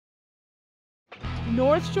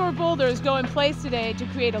North Shore boulders go in place today to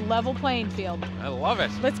create a level playing field. I love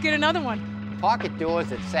it. Let's get another one. Pocket doors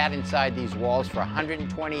that sat inside these walls for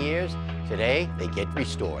 120 years, today they get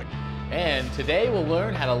restored. And today we'll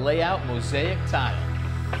learn how to lay out mosaic tile.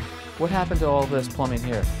 What happened to all this plumbing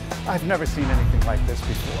here? I've never seen anything like this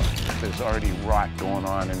before. There's already rot going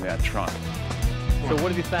on in that trunk. So what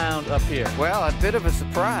have you found up here? Well, a bit of a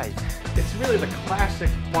surprise. It's really the classic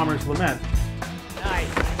plumber's lament. Nice.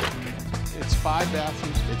 It's 5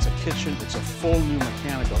 bathrooms, it's a kitchen, it's a full new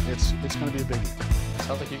mechanical. It's going to be a biggie.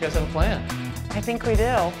 Sounds like you guys have a plan. I think we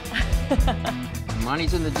do.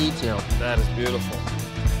 Money's in the detail. That is beautiful.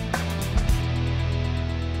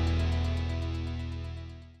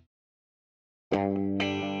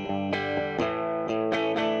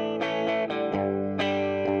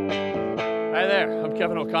 Hi there, I'm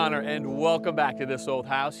Kevin O'Connor and welcome back to This Old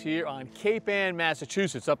House here on Cape Ann,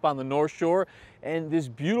 Massachusetts, up on the North Shore. And this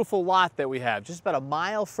beautiful lot that we have, just about a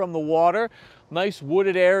mile from the water, nice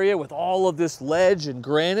wooded area with all of this ledge and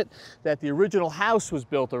granite that the original house was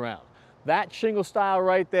built around. That shingle style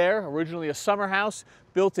right there, originally a summer house,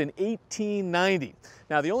 built in 1890.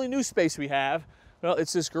 Now the only new space we have, well,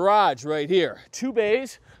 it's this garage right here. 2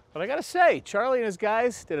 bays, but I gotta say, Charlie and his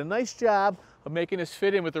guys did a nice job of making this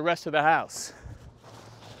fit in with the rest of the house.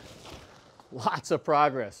 Lots of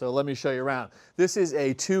progress, so let me show you around. This is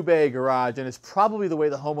a 2-bay garage, and it's probably the way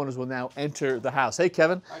the homeowners will now enter the house. Hey,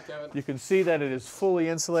 Kevin. Hi, Kevin. You can see that it is fully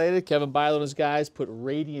insulated. Kevin Bilo and his guys put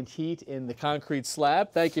radiant heat in the concrete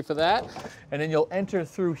slab. Thank you for that. And then you'll enter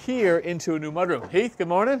through here into a new mudroom. Heath, good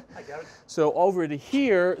morning. Hi, Kevin. So over to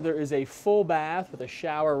here, there is a full bath with a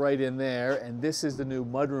shower right in there, and this is the new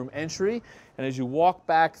mudroom entry. And as you walk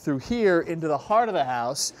back through here into the heart of the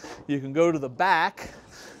house, you can go to the back.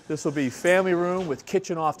 This will be family room with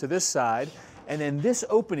kitchen off to this side. And then this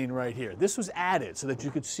opening right here, this was added so that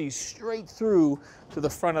you could see straight through to the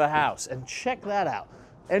front of the house. And check that out.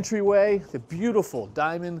 Entryway, the beautiful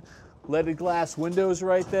diamond leaded glass windows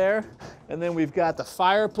right there. And then we've got the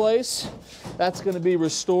fireplace. That's going to be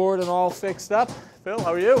restored and all fixed up. Phil,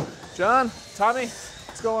 how are you? John, Tommy,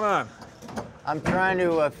 what's going on? I'm trying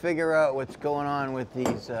to figure out what's going on with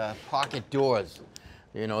these pocket doors.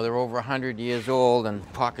 You know, they're over 100 years old, and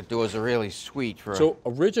pocket doors are really sweet for So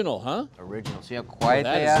original, huh? original. See how quiet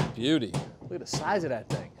That they is are? a beauty. Look at the size of that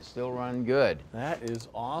thing. Still run good. That is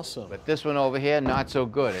awesome. But this one over here, not so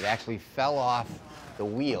good. It actually fell off the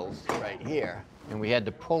wheels right here, and we had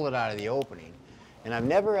to pull it out of the opening. And I've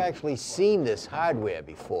never actually seen this hardware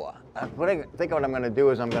before. I think what I'm going to do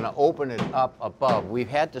is I'm going to open it up above. We've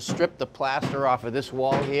had to strip the plaster off of this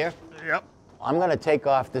wall here. Yep. I'm going to take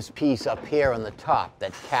off this piece up here on the top,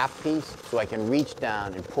 that cap piece, so I can reach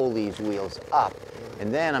down and pull these wheels up.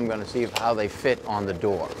 And then I'm going to see how they fit on the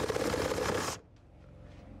door.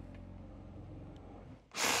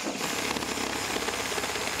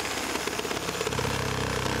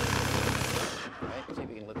 See if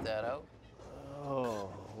we can lift that out.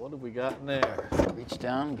 Oh, what have we got in there? Reach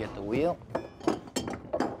down and get the wheel.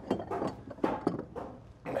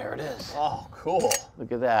 There it is. Oh, cool.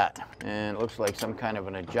 Look at that. And it looks like some kind of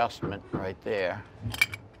an adjustment right there.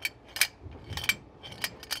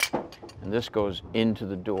 And this goes into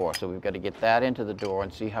the door. So we've got to get that into the door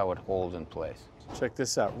and see how it holds in place. Check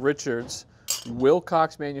this out. Richards,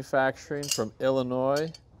 Wilcox Manufacturing from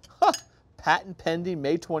Illinois. Huh. Patent pending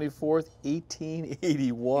May 24th,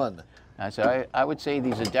 1881. So I would say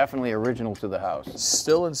these are definitely original to the house.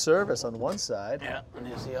 Still in service on one side. Yeah, and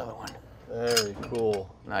here's the other one. Very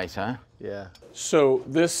cool. Nice, huh? Yeah. So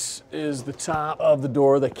this is the top of the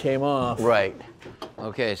door that came off. Right.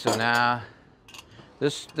 Okay, so now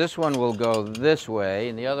this one will go this way,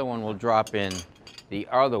 and the other one will drop in the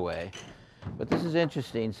other way. But this is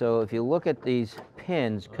interesting. So if you look at these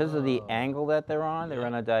pins, because of the angle that they're on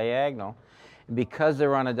a diagonal. And because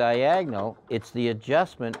they're on a diagonal, it's the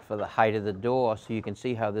adjustment for the height of the door, so you can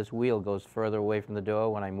see how this wheel goes further away from the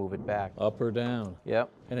door when I move it back. Up or down.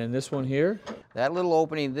 Yep. And then this one here? That little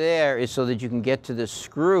opening there is so that you can get to the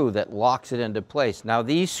screw that locks it into place. Now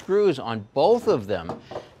these screws on both of them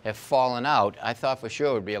have fallen out. I thought for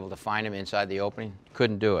sure we'd be able to find them inside the opening.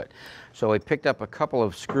 Couldn't do it. So I picked up a couple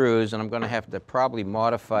of screws, and I'm going to have to probably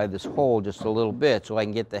modify this hole just a little bit so I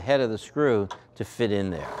can get the head of the screw to fit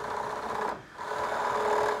in there.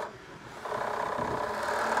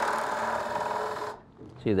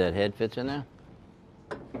 See that head fits in there?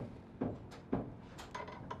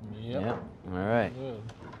 Yep. All right. Good.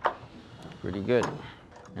 Pretty good.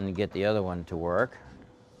 And to get the other one to work.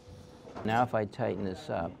 Now if I tighten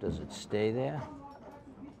this up, does it stay there?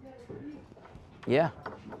 Yeah.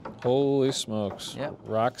 Holy smokes. Yep.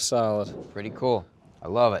 Rock solid. Pretty cool. I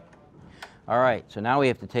love it. All right, so now we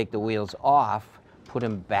have to take the wheels off, put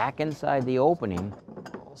them back inside the opening.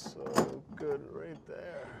 Also good right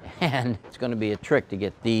there. And it's going to be a trick to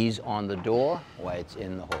get these on the door while it's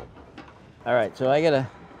in the hole. All right, so I got to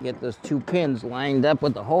get those 2 pins lined up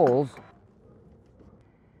with the holes.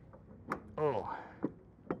 Oh.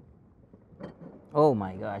 Oh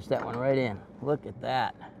my gosh, that one right in. Look at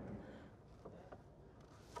that.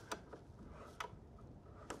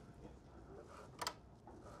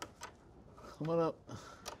 Come on up.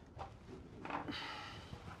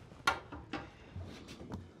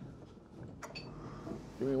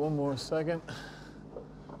 Give me one more second.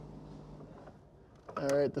 All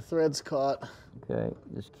right, the thread's caught. Okay,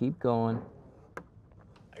 just keep going.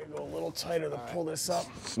 I can go a little tighter to pull this up.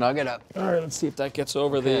 Snug it up. All right, let's see if that gets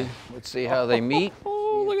over Okay, let's see how they meet.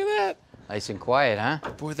 Oh, look at that. Nice and quiet,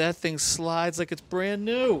 huh? Boy, that thing slides like it's brand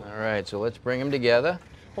new. All right, so let's bring them together.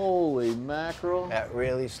 Holy mackerel. That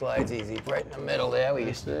really slides easy. Right in the middle there.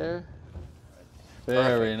 There.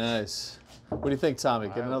 Very nice. What do you think, Tommy?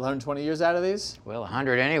 Get another 120 years out of these? Well,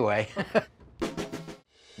 100 anyway.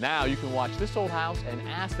 Now you can watch This Old House and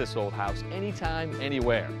Ask This Old House anytime,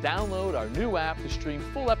 anywhere. Download our new app to stream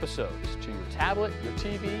full episodes to your tablet, your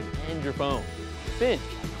TV, and your phone. Binge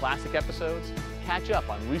on classic episodes, catch up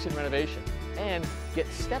on recent renovations, and get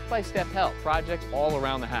step-by-step help projects all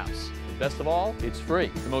around the house. And best of all, it's free.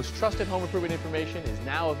 The most trusted home improvement information is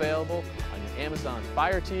now available on your Amazon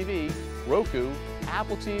Fire TV, Roku,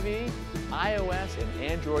 Apple TV, iOS, and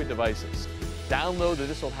Android devices. Download the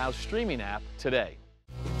This Old House streaming app today.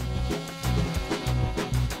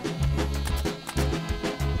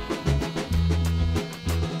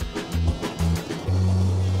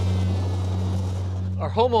 Our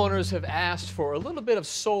homeowners have asked for a little bit of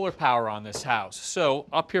solar power on this house. So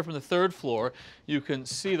up here from the 3rd floor, you can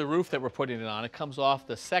see the roof that we're putting it on. It comes off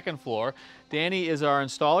the 2nd floor. Danny is our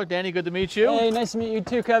installer. Danny, good to meet you. Hey, nice to meet you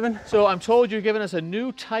too, Kevin. So I'm told you're giving us a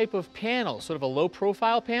new type of panel, sort of a low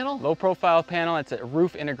profile panel? Low profile panel, it's a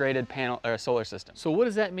roof integrated panel or solar system. So what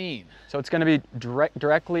does that mean? So it's going to be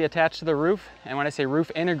directly attached to the roof. And when I say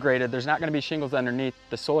roof integrated, there's not going to be shingles underneath.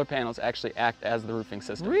 The solar panels actually act as the roofing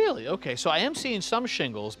system. Really? Okay, so I am seeing some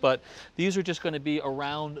shingles, but these are just going to be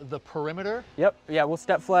around the perimeter? Yep, yeah, we'll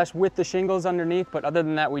step flush with the shingles underneath, but other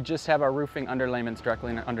than that, we just have our roofing underlayments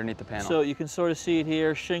directly underneath the panel. So you can sort of see it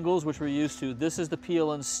here, shingles, which we're used to. This is the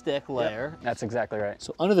peel and stick layer. Yep, that's exactly right.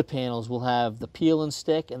 So under the panels, we'll have the peel and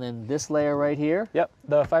stick, and then this layer right here. Yep,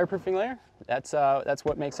 the fireproofing layer, that's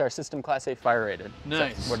what makes our system Class A fire rated.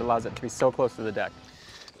 Nice. That's what allows it to be so close to the deck.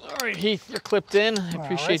 All right, Heath, you're clipped in. I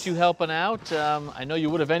appreciate you helping out. I know you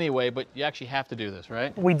would have anyway, but you actually have to do this,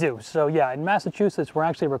 right? We do. So yeah, in Massachusetts, we're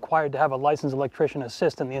actually required to have a licensed electrician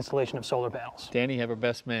assist in the installation of solar panels. Danny, have our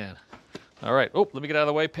best man. All right, oh, let me get out of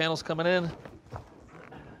the way. Panels coming in.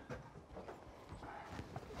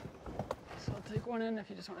 So I'll take one in if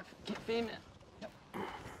you just want to keep feeding it.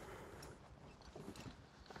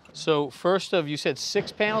 So first of, you said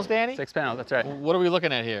 6 panels, Danny? 6 panels, that's right. What are we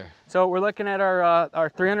looking at here? So we're looking at our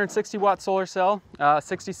 360 watt solar cell,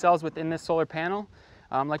 60 cells within this solar panel.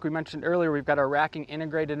 Like we mentioned earlier, we've got our racking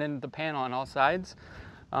integrated into the panel on all sides.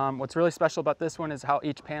 What's really special about this one is how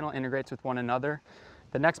each panel integrates with one another.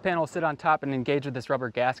 The next panel will sit on top and engage with this rubber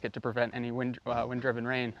gasket to prevent any wind-driven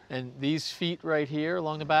rain. And these feet right here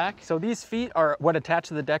along the back? So these feet are what attach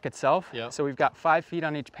to the deck itself. Yep. So we've got 5 feet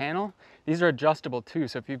on each panel. These are adjustable too,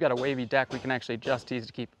 so if you've got a wavy deck, we can actually adjust these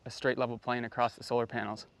to keep a straight level plane across the solar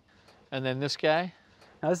panels. And then this guy?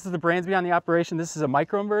 Now this is the Bransby on the operation. This is a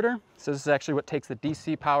microinverter. So this is actually what takes the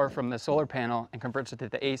DC power from the solar panel and converts it to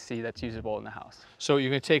the AC that's usable in the house. So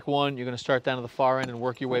you're going to take one, you're going to start down to the far end and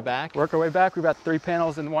work your way back? Work our way back. We've got 3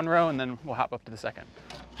 panels in one row, and then we'll hop up to the second.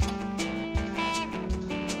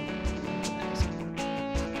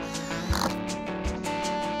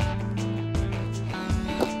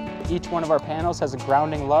 Each one of our panels has a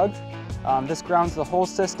grounding lug. This grounds the whole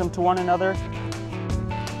system to one another.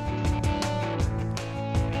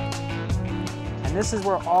 And this is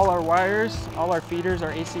where all our wires, all our feeders,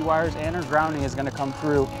 our AC wires, and our grounding is going to come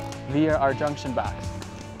through via our junction box.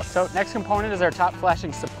 So next component is our top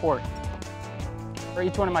flashing support. For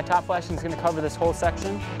each one of my top flashing is going to cover this whole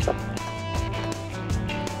section.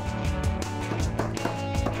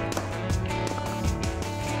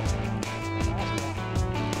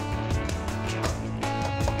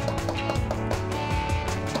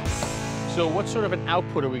 So what sort of an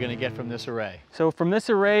output are we going to get from this array? So from this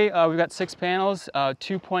array, we've got 6 panels,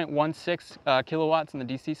 2.16 kilowatts on the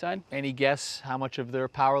DC side. Any guess how much of their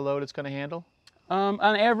power load it's going to handle? On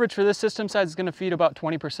average for this system size, it's going to feed about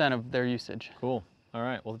 20% of their usage. Cool. All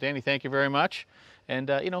right. Well, Danny, thank you very much. And,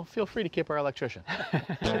 you know, feel free to keep our electrician.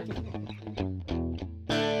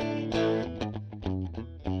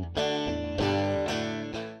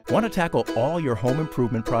 Want to tackle all your home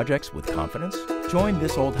improvement projects with confidence? Join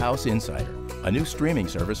This Old House Insider, a new streaming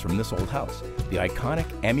service from This Old House, the iconic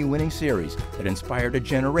Emmy-winning series that inspired a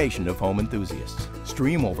generation of home enthusiasts.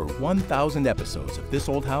 Stream over 1,000 episodes of This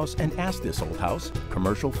Old House and Ask This Old House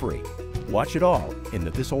commercial-free. Watch it all in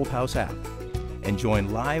the This Old House app. And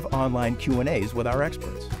join live online Q&As with our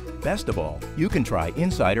experts. Best of all, you can try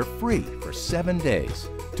Insider free for 7 days.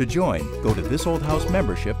 To join, go to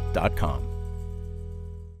thisoldhousemembership.com.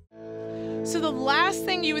 So the last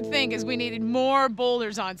thing you would think is we needed more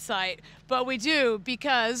boulders on site, but we do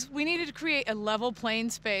because we needed to create a level playing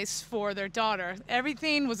space for their daughter.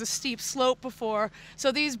 Everything was a steep slope before,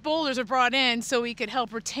 so these boulders are brought in so we could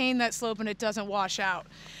help retain that slope and it doesn't wash out.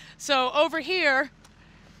 So over here,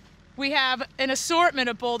 we have an assortment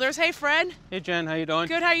of boulders. Hey, Fred. Hey, Jen, how you doing?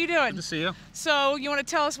 Good, how you doing? Good to see you. So you want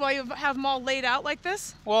to tell us why you have them all laid out like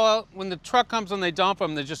this? Well, when the truck comes and they dump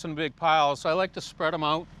them, they're just in a big pile, so I like to spread them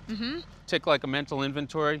out. Take like a mental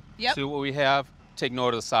inventory, see what we have, take note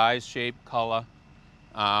of the size, shape, color.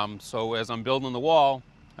 So as I'm building the wall,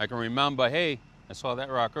 I can remember, hey, I saw that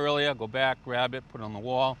rock earlier, go back, grab it, put it on the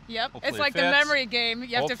wall. Yep, Hopefully it's like it the fits. memory game.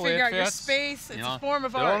 You have to Hopefully figure it out your fits. space. It's You know, a form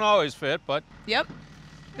of they art. don't always fit, but Yep,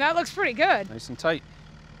 that looks pretty good. nice and tight.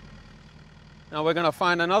 Now we're gonna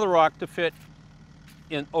find another rock to fit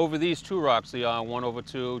in over these two rocks, the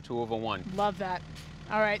 1/2, 2/1. Love that.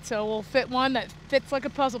 All right, so we'll fit one that fits like a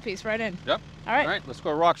puzzle piece right in. Yep. All right. All right, let's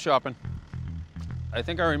go rock shopping. I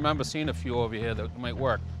think I remember seeing a few over here that might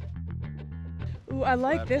work. Ooh, I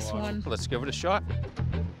like this one. Let's give it a shot.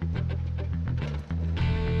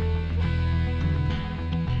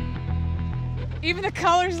 Even the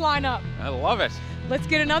colors line up. I love it. Let's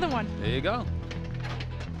get another one. There you go.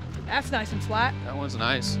 That's nice and flat. That one's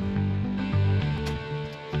nice.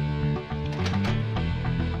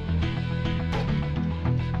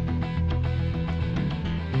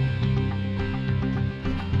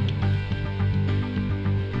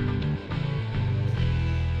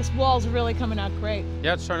 This wall's really coming out great.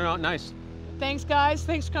 Yeah, it's turning out nice. Thanks, guys.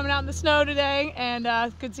 Thanks for coming out in the snow today, and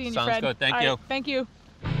good seeing you, Sounds Fred. good. Thank All you. right, thank you.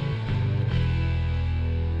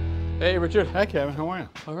 Hey, Richard. Hi, Kevin. How are you?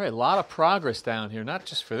 All right, a lot of progress down here, not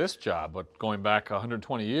just for this job, but going back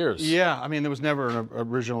 120 years. Yeah, I mean, there was never an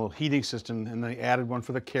original heating system, and they added one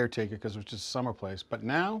for the caretaker because it was just a summer place. But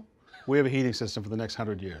now, we have a heating system for the next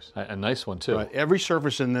 100 years. A nice one, too. Right. Every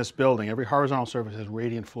surface in this building, every horizontal surface has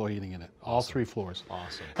radiant floor heating in it, all 3 floors.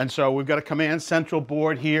 Awesome. And so we've got a command central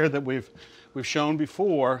board here that we've shown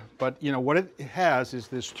before, but you know what it has is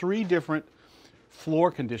there's 3 different floor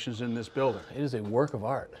conditions in this building. It is a work of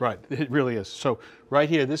art. Right, it really is. So right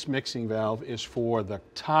here, this mixing valve is for the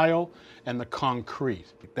tile and the concrete.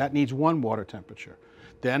 That needs 1 water temperature.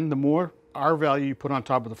 Then the more R value you put on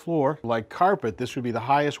top of the floor, like carpet, this would be the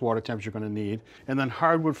highest water temperature you're going to need, and then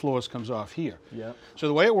hardwood floors comes off here. Yep. So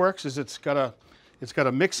the way it works is it's got a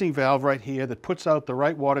mixing valve right here that puts out the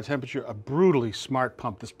right water temperature, a brutally smart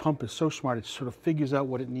pump. This pump is so smart, it sort of figures out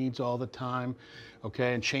what it needs all the time,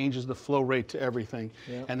 okay, and changes the flow rate to everything.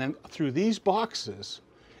 Yep. And then through these boxes,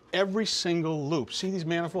 every single loop, see these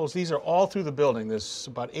manifolds? These are all through the building. There's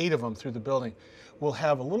about 8 of them through the building. We'll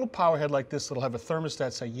have a little power head like this that'll have a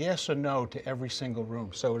thermostat say yes or no to every single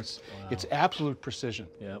room. So it's absolute precision.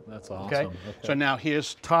 Yep, that's awesome. Okay? So now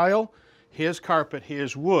here's tile, here's carpet,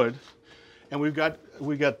 here's wood, and we've got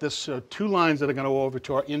this 2 lines that are going to go over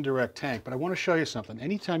to our indirect tank. But I want to show you something.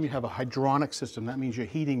 Anytime you have a hydronic system, that means you're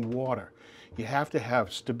heating water. You have to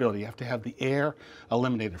have stability. You have to have the air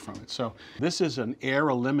eliminated from it. So this is an air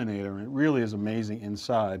eliminator, and it really is amazing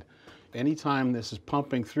inside. Anytime this is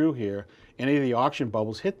pumping through here, any of the oxygen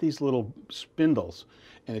bubbles hit these little spindles,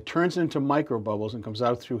 and it turns into micro bubbles and comes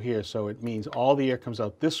out through here. So it means all the air comes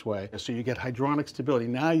out this way. So you get hydronic stability.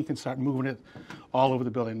 Now you can start moving it all over the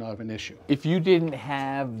building, not have an issue. If you didn't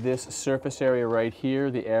have this surface area right here,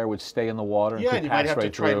 the air would stay in the water and Yeah, could you pass might have right to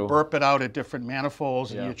try through. to burp it out at different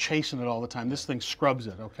manifolds, and Yeah. you're chasing it all the time. This thing scrubs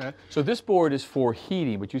it, okay? So this board is for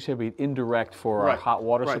heating, but you said we indirect for our hot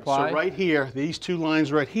water supply? So right here, these 2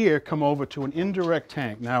 lines right here come over to an indirect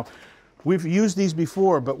tank. Now, we've used these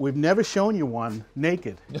before, but we've never shown you one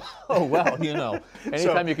naked. Oh, well, you know,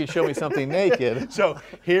 anytime you can show me something naked. So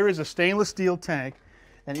here is a stainless steel tank,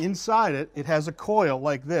 and inside it, it has a coil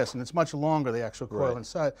like this, and it's much longer, the actual coil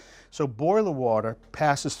inside. So boiler water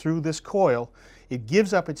passes through this coil. It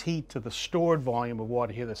gives up its heat to the stored volume of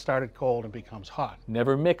water here that started cold and becomes hot.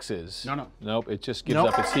 Never mixes. No, no. Nope, it just gives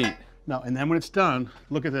Nope. up its heat. No, and then when it's done,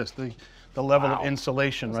 look at this, the level of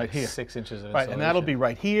insulation right here. 6 inches of Right, insulation. and that'll be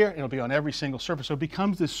right here, and it'll be on every single surface. So it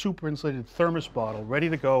becomes this super insulated thermos bottle, ready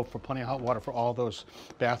to go for plenty of hot water for all those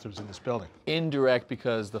bathrooms in this building. Indirect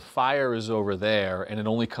because the fire is over there and it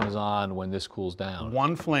only comes on when this cools down.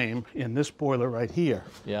 One flame in this boiler right here.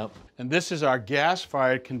 Yep. And this is our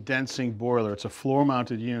gas-fired condensing boiler. It's a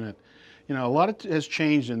floor-mounted unit. You know, a lot has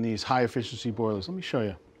changed in these high-efficiency boilers. Let me show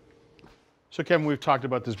you. So Kevin, we've talked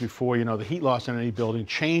about this before, you know, the heat loss in any building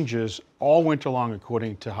changes all winter long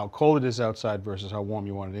according to how cold it is outside versus how warm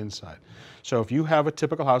you want it inside. So if you have a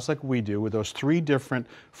typical house like we do with those 3 different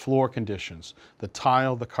floor conditions, the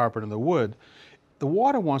tile, the carpet, and the wood, the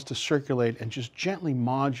water wants to circulate and just gently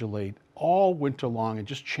modulate all winter long and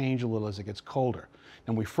just change a little as it gets colder.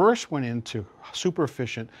 And we first went into super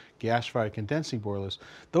efficient gas-fired condensing boilers.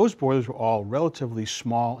 Those boilers were all relatively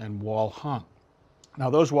small and wall hung. Now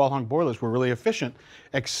those wall-hung boilers were really efficient,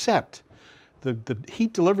 except the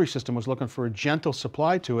heat delivery system was looking for a gentle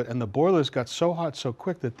supply to it, and the boilers got so hot so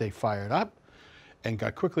quick that they fired up and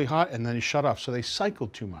got quickly hot and then they shut off, so they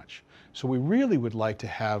cycled too much. So we really would like to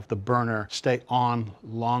have the burner stay on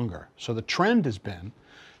longer. So the trend has been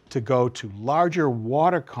to go to larger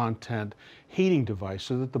water content heating device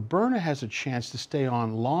so that the burner has a chance to stay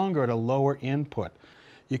on longer at a lower input.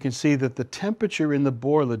 You can see that the temperature in the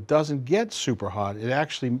boiler doesn't get super hot. It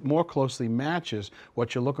actually more closely matches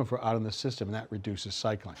what you're looking for out in the system, and that reduces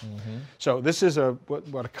cycling. So this is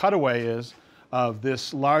what a cutaway is of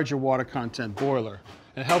this larger water content boiler.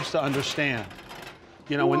 It helps to understand.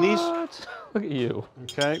 You know, when these, Look at you.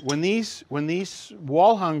 okay, when these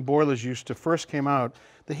wall-hung boilers used to first came out,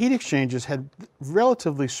 the heat exchangers had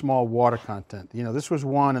relatively small water content. You know, this was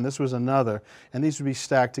one and this was another, and these would be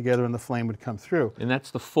stacked together and the flame would come through. And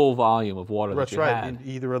that's the full volume of water That's that you right, had. in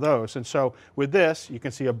either of those. And so with this, you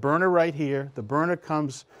can see a burner right here. The burner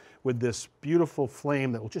comes with this beautiful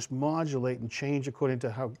flame that will just modulate and change according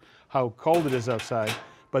to how cold it is outside.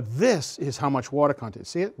 But this is how much water content.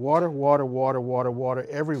 See it? Water, water, water, water, water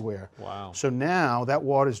everywhere. Wow. So now that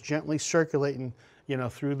water is gently circulating, you know,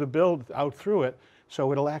 through the build, out through it.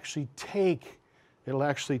 So it'll actually take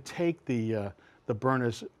the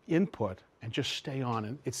burner's input and just stay on.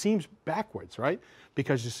 And it seems backwards, right?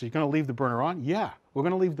 Because you're going to leave the burner on? Yeah, we're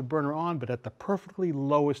going to leave the burner on, but at the perfectly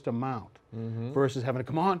lowest amount versus having to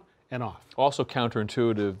come on and off. Also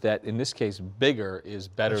counterintuitive that in this case, bigger is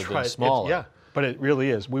better That's than right. smaller. Yeah, but it really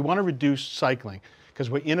is. We want to reduce cycling because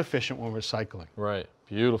we're inefficient when we're cycling. Right.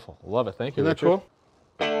 Beautiful. Love it. Thank you, Isn't that Richard.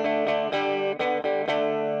 cool?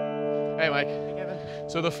 Hey, Mike.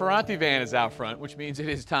 So the Ferrante van is out front, which means it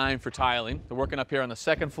is time for tiling. They're working up here on the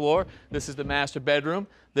 2nd floor. This is the master bedroom.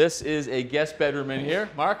 This is a guest bedroom in here.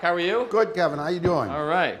 Mark, how are you? Good, Kevin. How you doing? All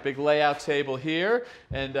right, big layout table here.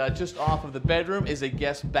 And just off of the bedroom is a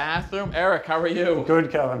guest bathroom. Erik, how are you?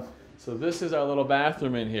 Good, Kevin. So this is our little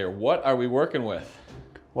bathroom in here. What are we working with?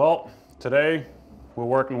 Well, today we're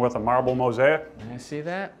working with a marble mosaic. Can I see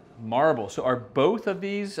that? Marble. So are both of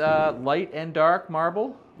these light and dark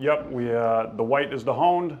marble? Yep, the white is the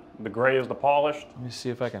honed, the gray is the polished. Let me see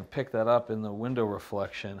if I can pick that up in the window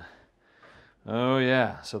reflection. Oh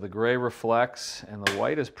yeah, so the gray reflects and the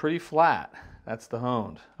white is pretty flat. That's the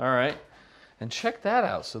honed. All right. And check that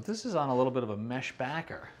out. So this is on a little bit of a mesh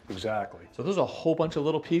backer. Exactly. So there's a whole bunch of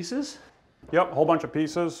little pieces. Yep, a whole bunch of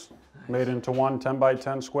pieces made into one 10 by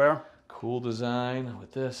 10 square. Cool design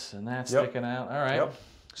with this and that Yep. sticking out. All right. Yep.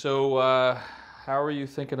 So how are you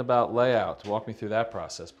thinking about layout? Walk me through that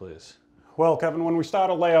process, please. Well, Kevin, when we start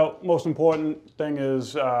a layout, most important thing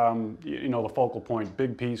is, you know, the focal point,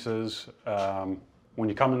 big pieces, when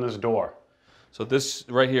you come in this door. So this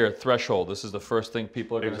right here, threshold, this is the first thing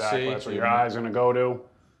people are going to Exactly, see. that's what your eye's gonna go to.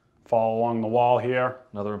 Follow along the wall here.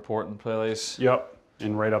 Another important place. Yep,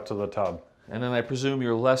 and right up to the tub. And then I presume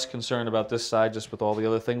you're less concerned about this side just with all the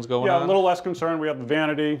other things going on? Yeah, a little less concerned. We have the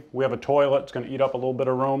vanity, we have a toilet, it's gonna eat up a little bit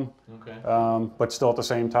of room. Okay. But still at the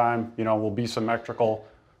same time, you know, we'll be symmetrical,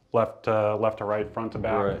 left to right, front to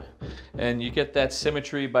back. Right. And you get that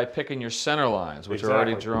symmetry by picking your center lines, which are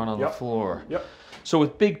already Exactly. drawn on the Yep. floor. Yep. So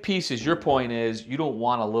with big pieces, your point is you don't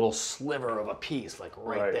want a little sliver of a piece like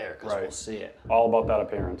right there because right. we'll see it. All about that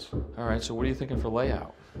appearance. All right, so what are you thinking for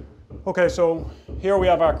layout? Okay, so here we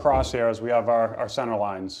have our crosshairs, we have our center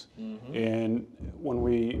lines. And when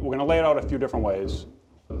we're gonna lay it out a few different ways.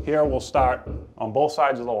 Here we'll start on both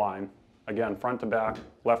sides of the line. Again, front to back,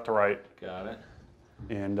 left to right. Got it.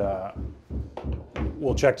 And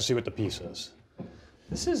we'll check to see what the piece is.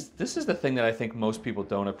 This is the thing that I think most people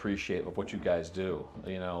don't appreciate of what you guys do.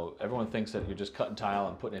 You know, everyone thinks that you're just cutting tile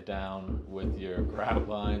and putting it down with your grout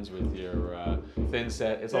lines, with your thin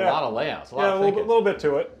set. It's a lot of layouts, a lot of a thinking. little bit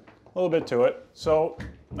to it. a little bit to it. So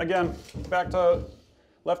again, back to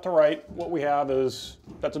left to right, what we have is,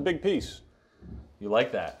 that's a big piece. You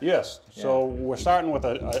like that? Yes, so we're starting with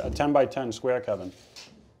a 10 by 10 square, Kevin.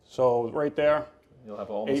 So right there, You'll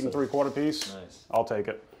have almost 8 3/4 piece. Nice. I'll take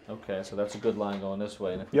it. Okay, so that's a good line going this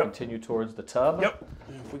way. And if we Yep. continue towards the tub, Yep.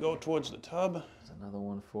 If we go towards the tub, there's another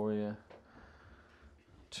one for you.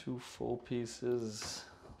 2 full pieces.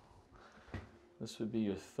 This would be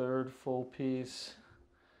your 3rd full piece.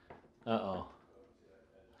 Uh-oh.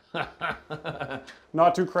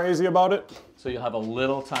 not too crazy about it. So you'll have a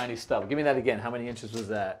little tiny stub. Give me that again. How many inches was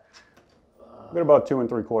that? We're about 2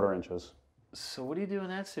 3/4 inches. So what do you do in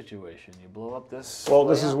that situation? You blow up this? Well,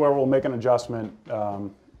 this is where we'll make an adjustment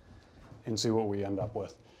and see what we end up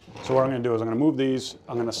with. So what I'm going to do is I'm going to move these.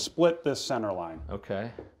 I'm going to split this center line.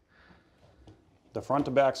 Okay. The front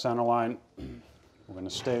to back center line. We're going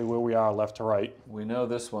to stay where we are, left to right. We know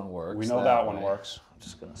this one works. We know that one works. I'm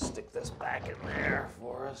just going to stick this back in there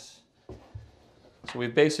for us. So we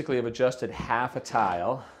basically have adjusted half a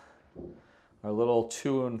tile. Our little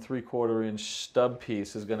 2 3/4 inch stub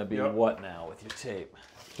piece is going to be what now with your tape?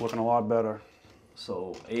 Looking a lot better.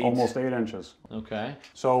 So 8. Almost 8 inches. Okay.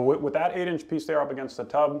 So with that 8-inch piece there up against the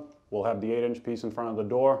tub, we'll have the 8-inch piece in front of the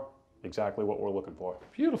door. Exactly what we're looking for.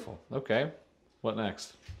 Beautiful. Okay. What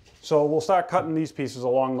next? So we'll start cutting these pieces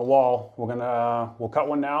along the wall. We'll cut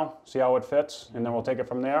one now, see how it fits, and then we'll take it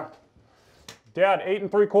from there. Dad,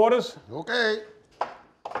 8 3/4. Okay.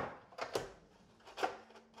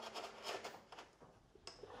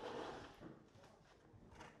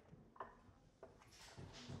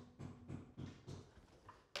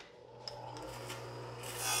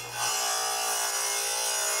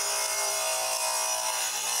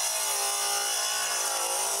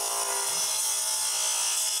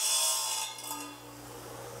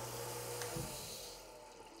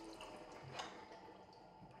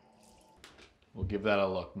 We'll give that a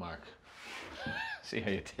look, Mark. See how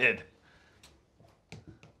you did.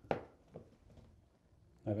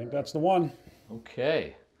 I think that's the one.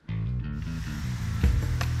 Okay.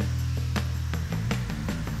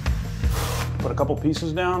 Put a couple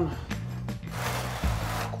pieces down.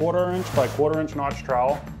 1/4 inch by 1/4 inch notch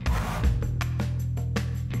trowel.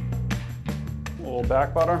 A little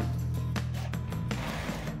back butter.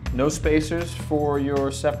 No spacers for your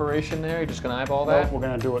separation there? You're just going to eyeball that? Nope, we're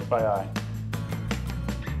going to do it by eye.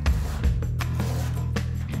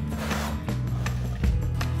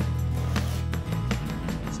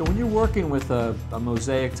 So when you're working with a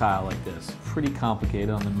mosaic tile like this, pretty complicated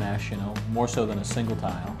on the mesh, you know, more so than a single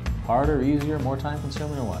tile. Harder, easier, more time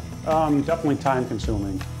consuming or what? Definitely time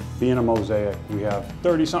consuming. Being a mosaic, we have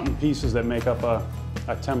 30-something pieces that make up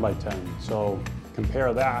a 10 by 10. So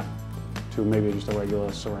compare that to maybe just a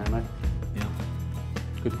regular ceramic. Yeah.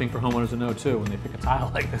 Good thing for homeowners to know too, when they pick a tile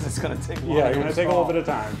like this, it's going to take longer. Yeah, you're going to take a little bit of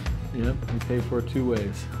time. Yep, you pay for it 2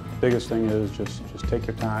 ways. Biggest thing is just take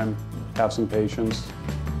your time, have some patience.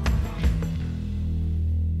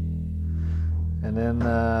 And then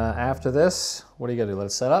after this, what do you got to do? Let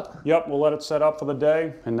it set up? Yep, we'll let it set up for the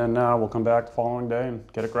day, and then we'll come back the following day and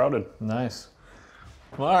get it grouted. Nice.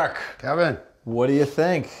 Mark, Kevin, what do you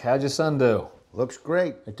think? How'd your son do? looks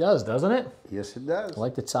great. It does, doesn't it? Yes, it does. I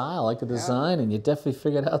like the tile, I like the design, and you definitely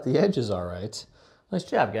figured out the edges all right. Nice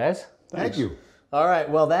job, guys. Thank you. All right,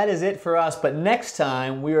 well, that is it for us, but next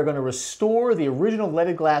time we are going to restore the original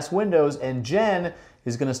leaded glass windows, and Jen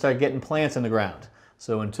is going to start getting plants in the ground.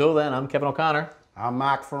 So until then, I'm Kevin O'Connor. I'm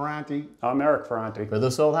Mark Ferrante. I'm Erik Ferrante. For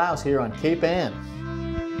This Old House here on Cape Ann.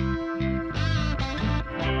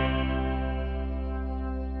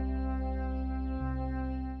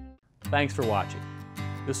 Thanks for watching.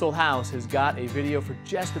 This Old House has got a video for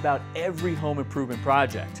just about every home improvement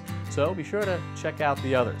project, so be sure to check out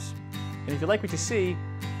the others. And if you like what you see,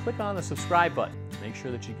 click on the subscribe button to make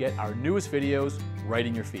sure that you get our newest videos right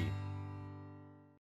in your feed.